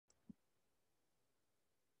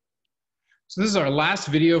So this is our last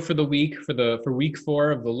video for the week, for week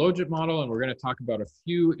 4 of the Logit model, and we're going to talk about a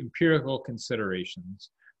few empirical considerations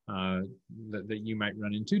that you might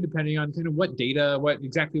run into, depending on kind of what data,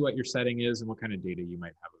 exactly what your setting is, and what kind of data you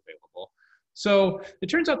might have available. So it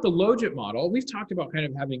turns out the Logit model, we've talked about kind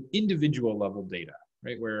of having individual level data,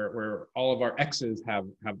 right? Where all of our X's have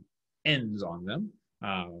N's on them.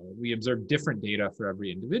 We observe different data for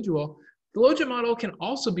every individual. The Logit model can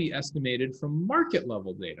also be estimated from market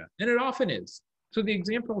level data, and it often is. So the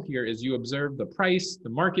example here is you observe the price, the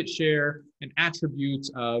market share, and attributes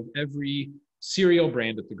of every cereal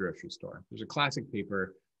brand at the grocery store. There's a classic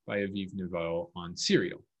paper by Aviv Nevo on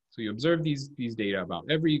cereal. So you observe these data about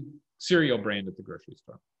every cereal brand at the grocery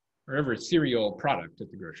store, or every cereal product at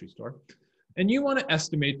the grocery store. And you want to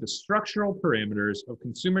estimate the structural parameters of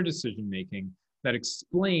consumer decision-making that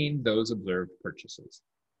explain those observed purchases.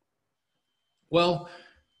 Well,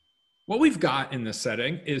 what we've got in this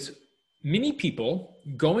setting is many people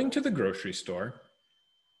going to the grocery store.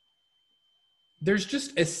 There's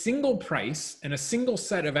just a single price and a single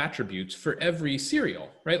set of attributes for every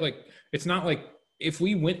cereal, right? Like, it's not like if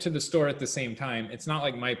we went to the store at the same time, it's not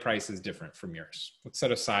like my price is different from yours. Let's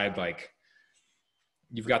set aside like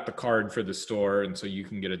you've got the card for the store and so you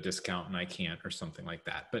can get a discount and I can't, or something like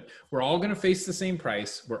that. But we're all going to face the same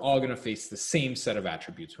price. We're all going to face the same set of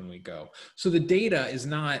attributes when we go. So the data is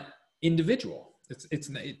not individual.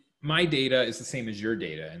 My data is the same as your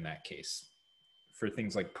data in that case for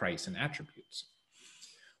things like price and attributes.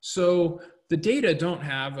 So the data don't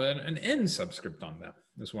have an N subscript on them.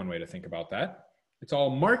 That's one way to think about that. It's all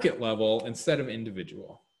market level instead of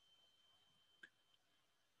individual.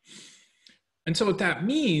 And so what that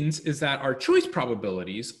means is that our choice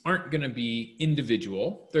probabilities aren't going to be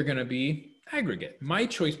individual. They're going to be aggregate. My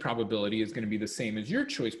choice probability is going to be the same as your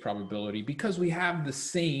choice probability because we have the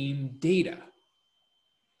same data,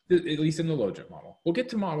 at least in the Logit model. We'll get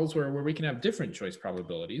to models where we can have different choice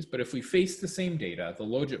probabilities, but if we face the same data, the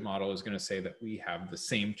Logit model is going to say that we have the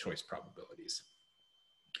same choice probabilities.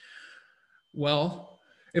 Well,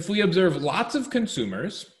 if we observe lots of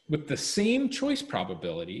consumers with the same choice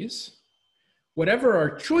probabilities, whatever our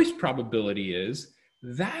choice probability is,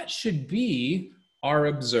 that should be our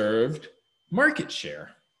observed market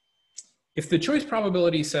share. If the choice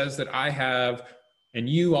probability says that I have, and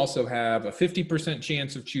you also have, a 50%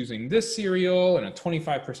 chance of choosing this cereal and a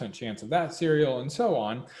 25% chance of that cereal and so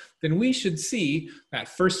on, then we should see that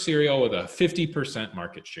first cereal with a 50%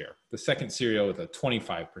 market share, the second cereal with a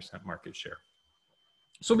 25% market share.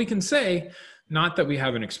 So we can say, not that we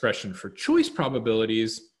have an expression for choice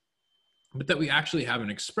probabilities, but that we actually have an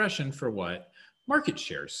expression for what market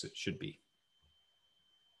shares should be.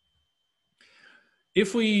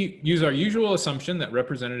 If we use our usual assumption that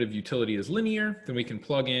representative utility is linear, then we can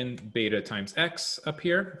plug in beta times x up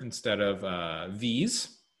here instead of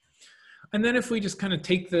v's. And then if we just kind of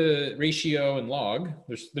take the ratio and log,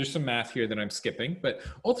 there's some math here that I'm skipping, but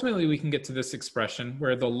ultimately we can get to this expression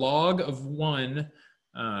where the log of one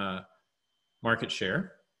market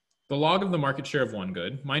share, the log of the market share of one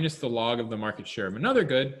good minus the log of the market share of another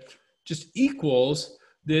good just equals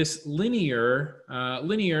this linear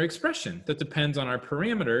expression that depends on our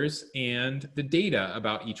parameters and the data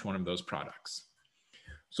about each one of those products.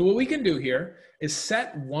 So what we can do here is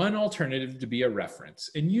set one alternative to be a reference.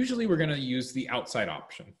 And usually we're going to use the outside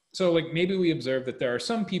option. So like maybe we observe that there are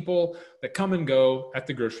some people that come and go at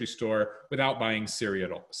the grocery store without buying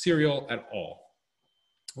cereal at all.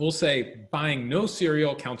 We'll say buying no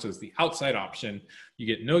cereal counts as the outside option. You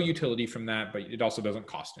get no utility from that, but it also doesn't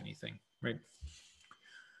cost anything, right?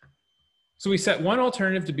 So we set one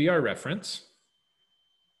alternative to be our reference.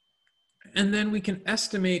 And then we can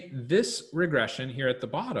estimate this regression here at the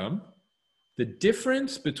bottom. The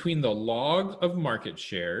difference between the log of market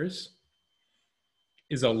shares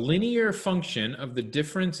is a linear function of the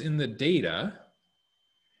difference in the data.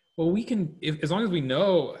 Well, we can, as long as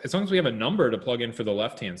we have a number to plug in for the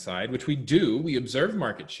left-hand side, which we do, we observe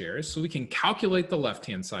market shares, so we can calculate the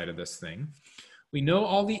left-hand side of this thing. We know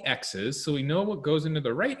all the x's, so we know what goes into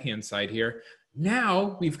the right-hand side here.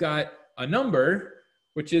 Now we've got a number,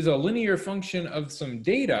 which is a linear function of some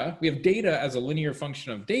data. We have data as a linear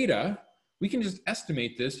function of data. We can just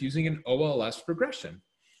estimate this using an OLS regression.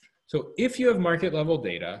 So if you have market level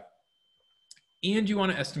data and you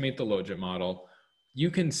want to estimate the Logit model, you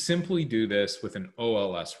can simply do this with an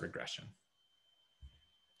OLS regression,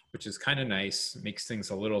 which is kind of nice, makes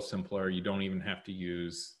things a little simpler. You don't even have to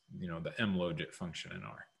use, the mlogit function in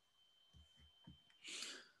R.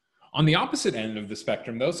 On the opposite end of the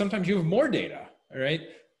spectrum though, sometimes you have more data, all right?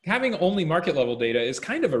 having only market level data is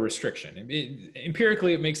kind of a restriction.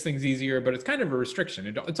 Empirically, it makes things easier, but it's kind of a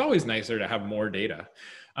restriction. It's always nicer to have more data.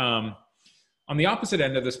 On the opposite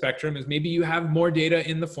end of the spectrum is maybe you have more data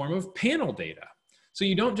in the form of panel data. So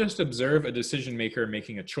you don't just observe a decision maker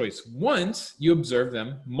making a choice once, you observe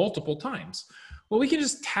them multiple times. Well, we can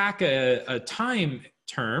just tack a time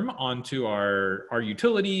term onto our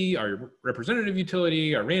utility, our representative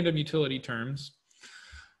utility, our random utility terms,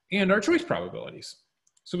 and our choice probabilities.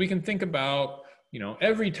 So we can think about,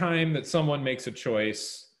 every time that someone makes a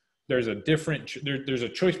choice, there's a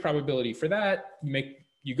choice probability for that.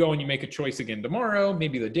 You go and you make a choice again tomorrow.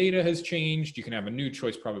 Maybe the data has changed. You can have a new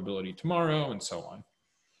choice probability tomorrow, and so on.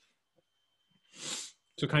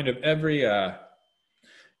 So kind of every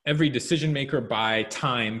decision maker by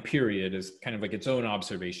time period is kind of like its own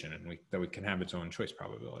observation, and that we can have its own choice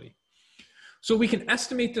probability. So we can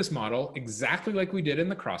estimate this model exactly like we did in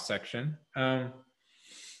the cross section.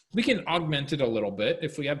 We can augment it a little bit.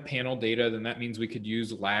 If we have panel data, then that means we could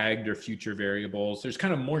use lagged or future variables. There's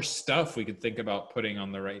kind of more stuff we could think about putting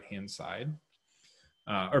on the right-hand side,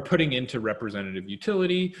 or putting into representative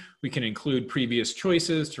utility. We can include previous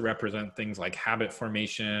choices to represent things like habit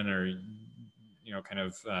formation or, kind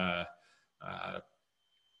of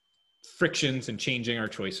frictions in changing our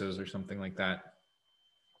choices or something like that.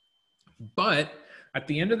 But at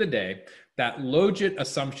the end of the day, that logit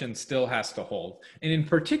assumption still has to hold. And in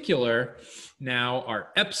particular, now our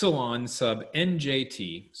epsilon sub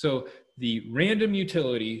njt, so the random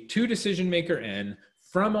utility to decision maker n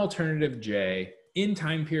from alternative j in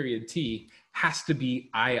time period t has to be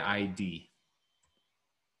IID.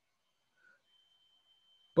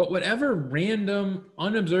 But whatever random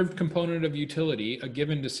unobserved component of utility a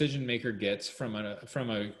given decision maker gets from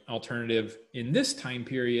an alternative in this time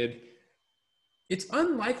period, it's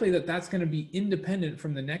unlikely that that's going to be independent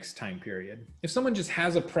from the next time period. If someone just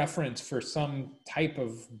has a preference for some type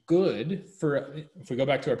of good, if we go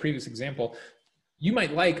back to our previous example, you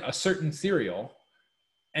might like a certain cereal,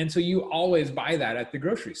 and so you always buy that at the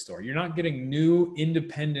grocery store. You're not getting new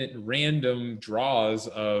independent random draws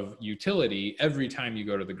of utility every time you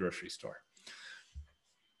go to the grocery store.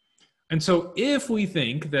 And so if we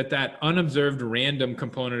think that that unobserved random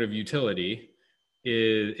component of utility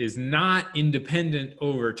is not independent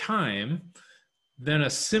over time, then a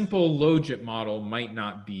simple logit model might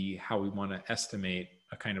not be how we want to estimate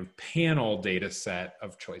a kind of panel data set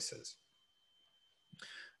of choices.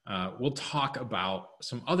 We'll talk about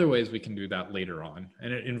some other ways we can do that later on.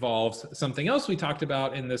 And it involves something else we talked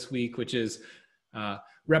about in this week, which is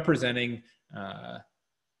representing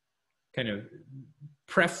kind of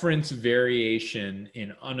preference variation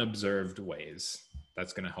in unobserved ways.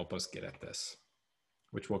 That's going to help us get at this,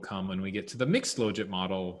 which will come when we get to the mixed logit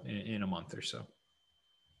model in a month or so.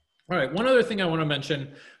 All right, one other thing I want to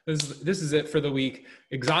mention, this is it for the week,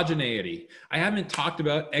 exogeneity. I haven't talked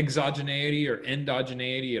about exogeneity or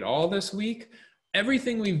endogeneity at all this week.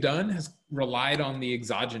 Everything we've done has relied on the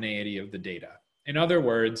exogeneity of the data. In other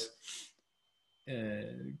words,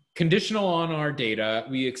 conditional on our data,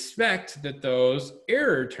 we expect that those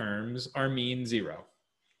error terms are mean zero.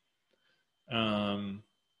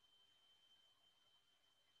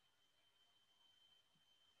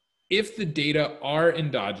 If the data are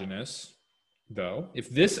endogenous, though, if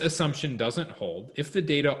this assumption doesn't hold, if the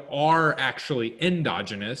data are actually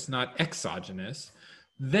endogenous, not exogenous,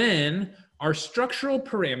 then our structural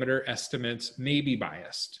parameter estimates may be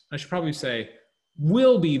biased. I should probably say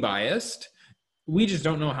will be biased. We just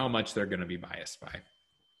don't know how much they're going to be biased by.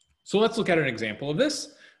 So let's look at an example of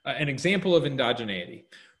this, an example of endogeneity.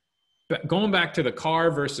 But going back to the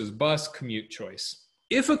car versus bus commute choice.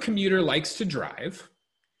 If a commuter likes to drive,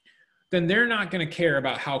 then they're not going to care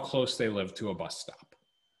about how close they live to a bus stop.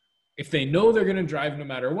 If they know they're going to drive no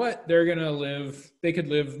matter what, they could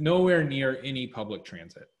live nowhere near any public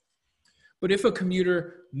transit. But if a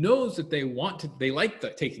commuter knows that they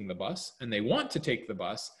like taking the bus and they want to take the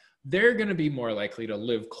bus, they're going to be more likely to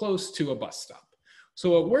live close to a bus stop. So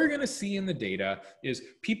what we're going to see in the data is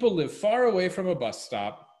people live far away from a bus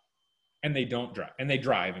stop and they don't drive, and they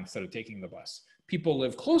drive instead of taking the bus. People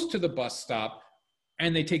live close to the bus stop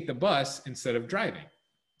and they take the bus instead of driving.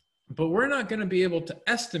 But we're not going to be able to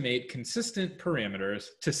estimate consistent parameters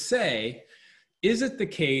to say, is it the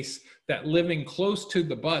case that living close to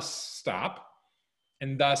the bus stop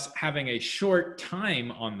and thus having a short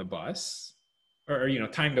time on the bus, or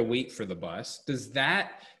time to wait for the bus, does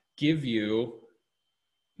that give you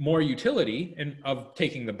more utility of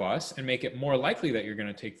taking the bus and make it more likely that you're going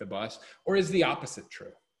to take the bus, or is the opposite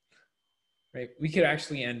true? right? We could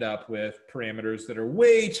actually end up with parameters that are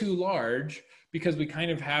way too large because we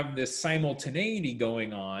kind of have this simultaneity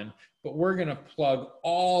going on, but we're going to plug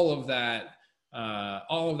all of that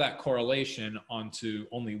correlation onto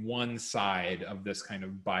only one side of this kind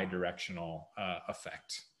of bidirectional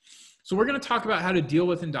effect. So we're going to talk about how to deal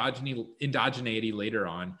with endogeneity later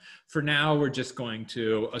on. For now, we're just going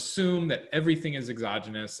to assume that everything is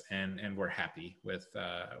exogenous and we're happy with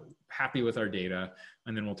our data,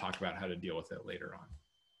 and then we'll talk about how to deal with it later on.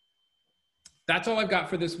 That's all I've got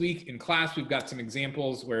for this week. In class, we've got some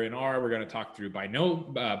examples where in R, we're going to talk through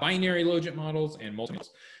binary logit models and multimodals.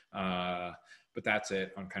 But that's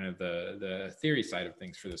it on kind of the theory side of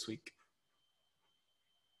things for this week.